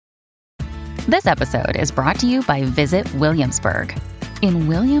This episode is brought to you by Visit Williamsburg. In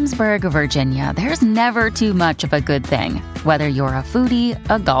Williamsburg, Virginia, there's never too much of a good thing. Whether you're a foodie,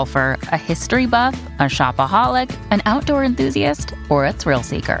 a golfer, a history buff, a shopaholic, an outdoor enthusiast, or a thrill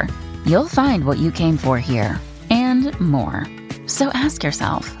seeker, you'll find what you came for here and more. So ask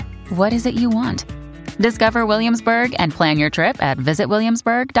yourself, what is it you want? Discover Williamsburg and plan your trip at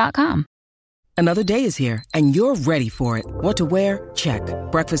visitwilliamsburg.com. Another day is here, and you're ready for it. What to wear? Check.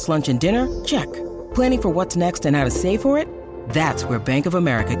 Breakfast, lunch, and dinner? Check. Planning for what's next and how to save for it? That's where Bank of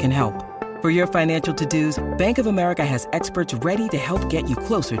America can help. For your financial to-dos, Bank of America has experts ready to help get you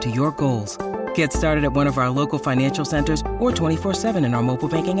closer to your goals. Get started at one of our local financial centers or 24/7 in our mobile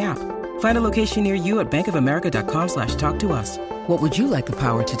banking app. Find a location near you at bankofamerica.com/talktous. What would you like the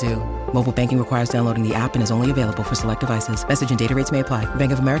power to do? Mobile banking requires downloading the app and is only available for select devices. Message and data rates may apply.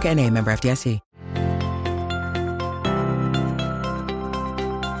 Bank of America N.A., member FDIC.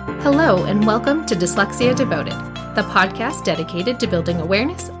 Hello, and welcome to Dyslexia Devoted, the podcast dedicated to building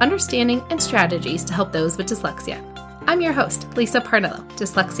awareness, understanding, and strategies to help those with dyslexia. I'm your host, Lisa Parnello,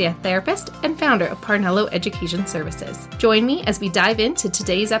 dyslexia therapist and founder of Parnello Education Services. Join me as we dive into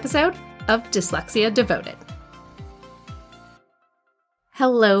today's episode of Dyslexia Devoted.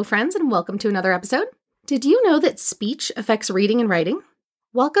 Hello, friends, and welcome to another episode. Did you know that speech affects reading and writing?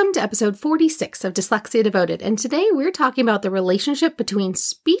 Welcome to episode 46 of Dyslexia Devoted, and today we're talking about the relationship between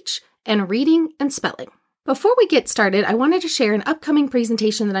speech and reading and spelling. Before we get started, I wanted to share an upcoming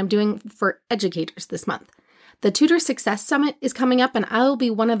presentation that I'm doing for educators this month. The Tutor Success Summit is coming up, and I'll be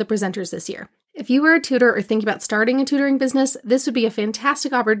one of the presenters this year. If you are a tutor or thinking about starting a tutoring business, this would be a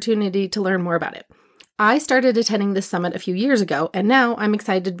fantastic opportunity to learn more about it. I started attending this summit a few years ago, and now I'm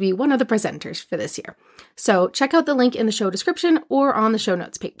excited to be one of the presenters for this year. So check out the link in the show description or on the show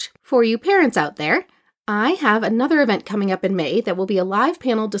notes page. For you parents out there, I have another event coming up in May that will be a live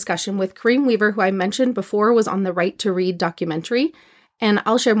panel discussion with Kareem Weaver, who I mentioned before was on the Right to Read documentary, and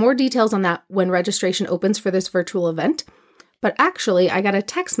I'll share more details on that when registration opens for this virtual event. But actually, I got a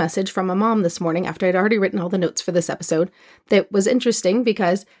text message from a mom this morning after I'd already written all the notes for this episode that was interesting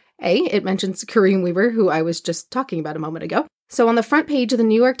because it mentions Kareem Weaver, who I was just talking about a moment ago. So on the front page of the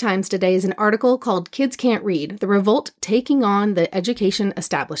New York Times today is an article called Kids Can't Read, The Revolt Taking on the Education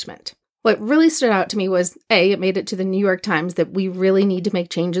Establishment. What really stood out to me was, it made it to the New York Times that we really need to make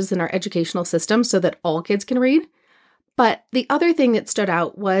changes in our educational system so that all kids can read. But the other thing that stood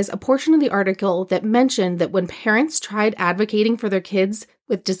out was a portion of the article that mentioned that when parents tried advocating for their kids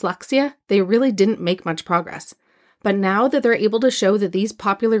with dyslexia, they really didn't make much progress. But now that they're able to show that these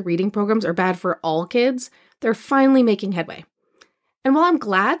popular reading programs are bad for all kids, they're finally making headway. And while I'm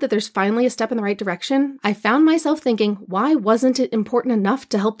glad that there's finally a step in the right direction, I found myself thinking, why wasn't it important enough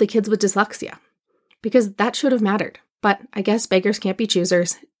to help the kids with dyslexia? Because that should have mattered. But I guess beggars can't be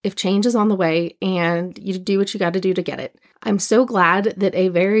choosers. If change is on the way and you do what you got to do to get it. I'm so glad that a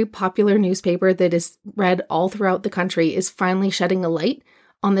very popular newspaper that is read all throughout the country is finally shedding a light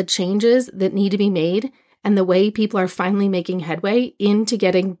on the changes that need to be made and the way people are finally making headway into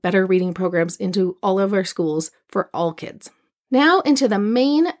getting better reading programs into all of our schools for all kids. Now into the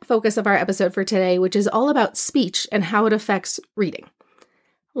main focus of our episode for today, which is all about speech and how it affects reading.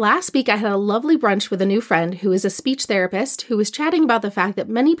 Last week, I had a lovely brunch with a new friend who is a speech therapist who was chatting about the fact that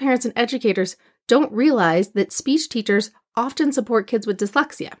many parents and educators don't realize that speech teachers often support kids with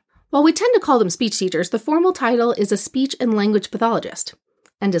dyslexia. While we tend to call them speech teachers, the formal title is a speech and language pathologist,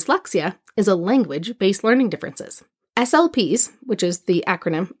 and dyslexia is a language-based learning differences. SLPs, which is the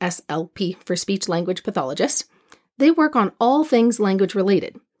acronym SLP for speech language pathologist, they work on all things language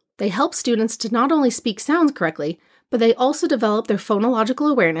related. They help students to not only speak sounds correctly, but they also develop their phonological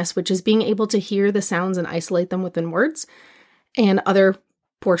awareness, which is being able to hear the sounds and isolate them within words, and other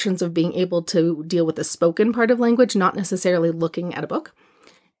portions of being able to deal with the spoken part of language, not necessarily looking at a book,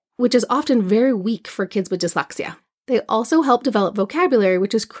 which is often very weak for kids with dyslexia. They also help develop vocabulary,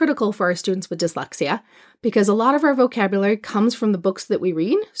 which is critical for our students with dyslexia, because a lot of our vocabulary comes from the books that we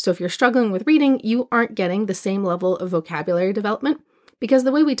read. So if you're struggling with reading, you aren't getting the same level of vocabulary development, because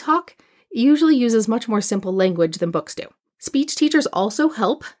the way we talk usually uses much more simple language than books do. Speech teachers also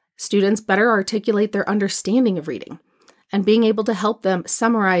help students better articulate their understanding of reading and being able to help them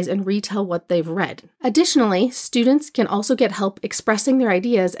summarize and retell what they've read. Additionally, students can also get help expressing their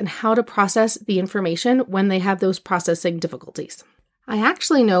ideas and how to process the information when they have those processing difficulties. I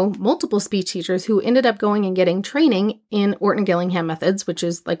actually know multiple speech teachers who ended up going and getting training in Orton-Gillingham methods, which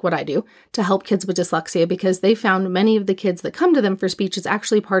is like what I do, to help kids with dyslexia because they found many of the kids that come to them for speech is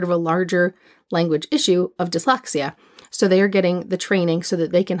actually part of a larger language issue of dyslexia. So they are getting the training so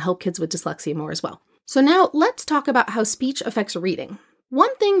that they can help kids with dyslexia more as well. So now let's talk about how speech affects reading.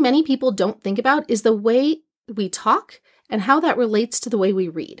 One thing many people don't think about is the way we talk and how that relates to the way we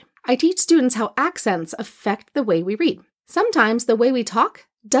read. I teach students how accents affect the way we read. Sometimes the way we talk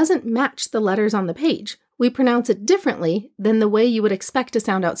doesn't match the letters on the page. We pronounce it differently than the way you would expect to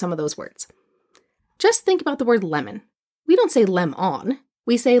sound out some of those words. Just think about the word lemon. We don't say lem-on,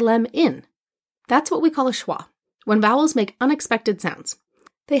 we say lem-in. That's what we call a schwa, when vowels make unexpected sounds.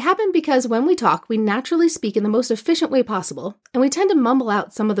 They happen because when we talk, we naturally speak in the most efficient way possible, and we tend to mumble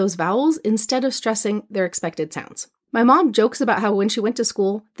out some of those vowels instead of stressing their expected sounds. My mom jokes about how when she went to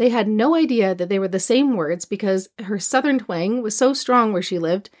school, they had no idea that they were the same words because her southern twang was so strong where she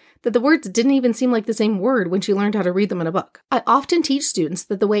lived that the words didn't even seem like the same word when she learned how to read them in a book. I often teach students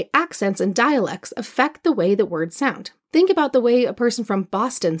that the way accents and dialects affect the way that words sound. Think about the way a person from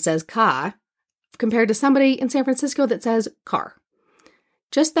Boston says car compared to somebody in San Francisco that says car.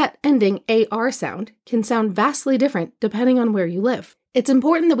 Just that ending AR sound can sound vastly different depending on where you live. It's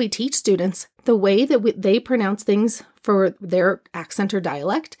important that we teach students the way that they pronounce things for their accent or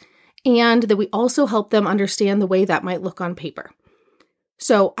dialect, and that we also help them understand the way that might look on paper.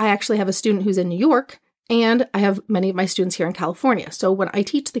 So I actually have a student who's in New York, and I have many of my students here in California. So when I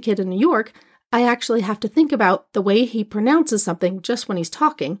teach the kid in New York, I actually have to think about the way he pronounces something just when he's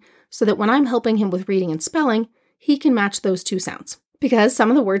talking, so that when I'm helping him with reading and spelling, he can match those two sounds. Because some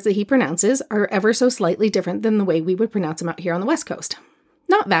of the words that he pronounces are ever so slightly different than the way we would pronounce them out here on the West Coast.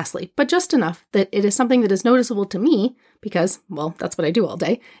 Not vastly, but just enough that it is something that is noticeable to me because, well, that's what I do all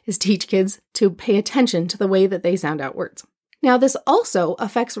day, is teach kids to pay attention to the way that they sound out words. Now, this also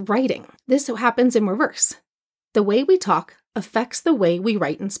affects writing. This happens in reverse. The way we talk affects the way we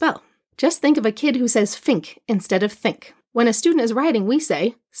write and spell. Just think of a kid who says think instead of think. When a student is writing, we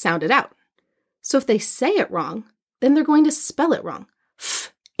say, sound it out. So if they say it wrong, then they're going to spell it wrong.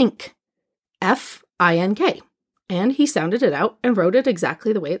 F-ink. F-I-N-K. And he sounded it out and wrote it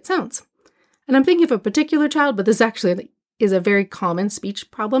exactly the way it sounds. And I'm thinking of a particular child, but this actually is a very common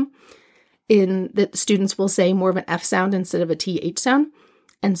speech problem in that students will say more of an F sound instead of a TH sound.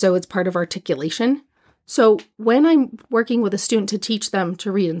 And so it's part of articulation. So when I'm working with a student to teach them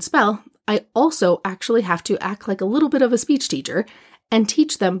to read and spell, I also actually have to act like a little bit of a speech teacher and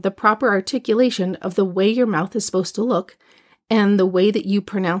teach them the proper articulation of the way your mouth is supposed to look and the way that you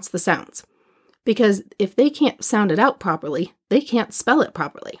pronounce the sounds. Because if they can't sound it out properly, they can't spell it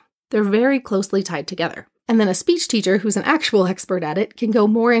properly. They're very closely tied together. And then a speech teacher who's an actual expert at it can go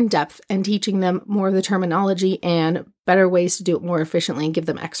more in depth and teaching them more of the terminology and better ways to do it more efficiently and give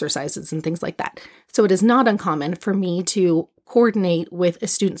them exercises and things like that. So it is not uncommon for me to coordinate with a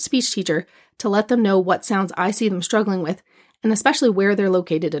student speech teacher to let them know what sounds I see them struggling with, and especially where they're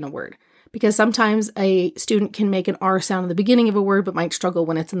located in a word. Because sometimes a student can make an R sound in the beginning of a word, but might struggle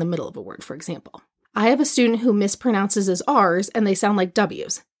when it's in the middle of a word, for example. I have a student who mispronounces his R's and they sound like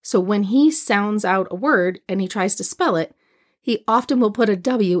W's. So when he sounds out a word and he tries to spell it, he often will put a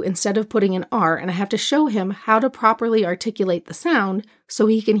W instead of putting an R, and I have to show him how to properly articulate the sound so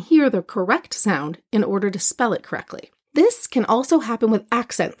he can hear the correct sound in order to spell it correctly. This can also happen with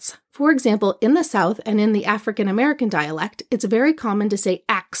accents. For example, in the South and in the African American dialect, it's very common to say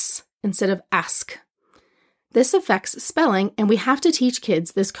ax instead of ask. This affects spelling, and we have to teach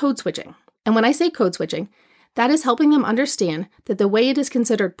kids this code switching. And when I say code switching, that is helping them understand that the way it is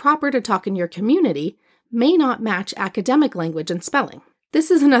considered proper to talk in your community may not match academic language and spelling.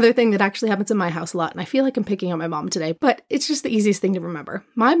 This is another thing that actually happens in my house a lot, and I feel like I'm picking on my mom today, but it's just the easiest thing to remember.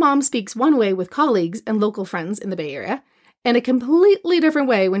 My mom speaks one way with colleagues and local friends in the Bay Area, and a completely different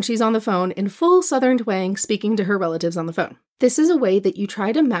way when she's on the phone in full Southern twang speaking to her relatives on the phone. This is a way that you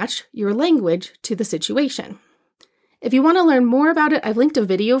try to match your language to the situation. If you want to learn more about it, I've linked a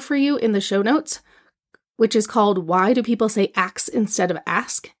video for you in the show notes, which is called Why Do People Say Ax Instead of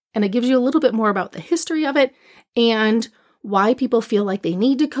Ask? And it gives you a little bit more about the history of it and why people feel like they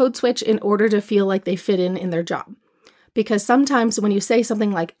need to code switch in order to feel like they fit in their job. Because sometimes when you say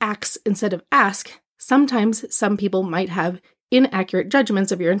something like ax instead of ask, sometimes some people might have inaccurate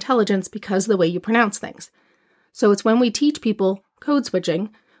judgments of your intelligence because of the way you pronounce things. So it's when we teach people code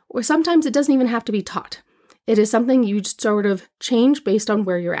switching, or sometimes it doesn't even have to be taught. It is something you sort of change based on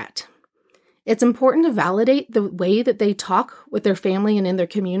where you're at. It's important to validate the way that they talk with their family and in their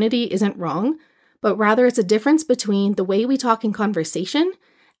community isn't wrong, but rather it's a difference between the way we talk in conversation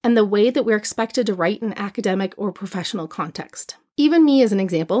and the way that we're expected to write in academic or professional context. Even me as an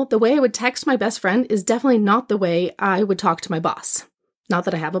example, the way I would text my best friend is definitely not the way I would talk to my boss. Not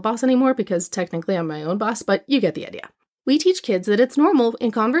that I have a boss anymore because technically I'm my own boss, but you get the idea. We teach kids that it's normal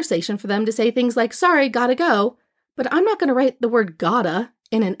in conversation for them to say things like, sorry, gotta go, but I'm not going to write the word gotta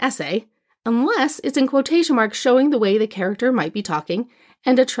in an essay, unless it's in quotation marks showing the way the character might be talking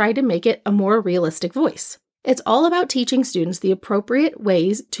and to try to make it a more realistic voice. It's all about teaching students the appropriate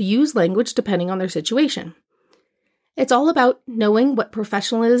ways to use language depending on their situation. It's all about knowing what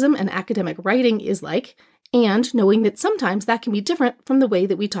professionalism and academic writing is like, and knowing that sometimes that can be different from the way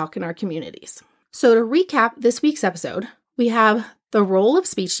that we talk in our communities. So to recap this week's episode, we have the role of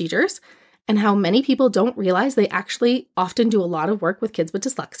speech teachers and how many people don't realize they actually often do a lot of work with kids with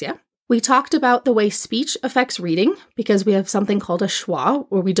dyslexia. We talked about the way speech affects reading because we have something called a schwa,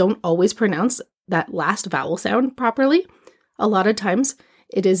 where we don't always pronounce that last vowel sound properly. A lot of times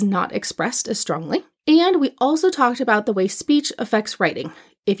it is not expressed as strongly. And we also talked about the way speech affects writing.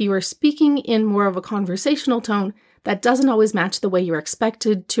 If you are speaking in more of a conversational tone, that doesn't always match the way you're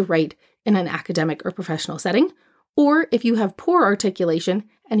expected to write in an academic or professional setting. Or if you have poor articulation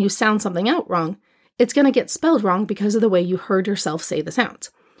and you sound something out wrong, it's going to get spelled wrong because of the way you heard yourself say the sounds.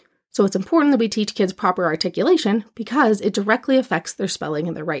 So it's important that we teach kids proper articulation because it directly affects their spelling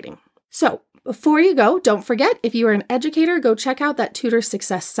and their writing. So before you go, don't forget, if you are an educator, go check out that Tutor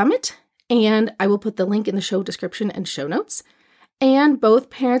Success Summit, and I will put the link in the show description and show notes. And both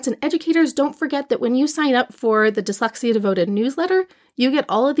parents and educators, don't forget that when you sign up for the Dyslexia Devoted newsletter, you get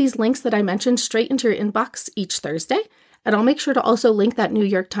all of these links that I mentioned straight into your inbox each Thursday. And I'll make sure to also link that New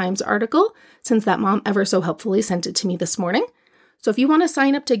York Times article, since that mom ever so helpfully sent it to me this morning. So if you want to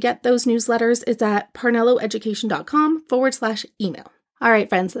sign up to get those newsletters, it's at parnelloeducation.com/email. All right,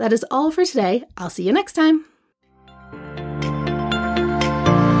 friends, that is all for today. I'll see you next time.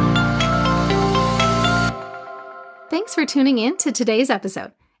 Thanks for tuning in to today's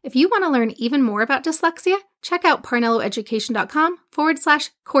episode. If you want to learn even more about dyslexia, check out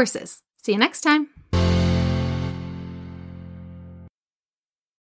parnelloeducation.com/courses. See you next time.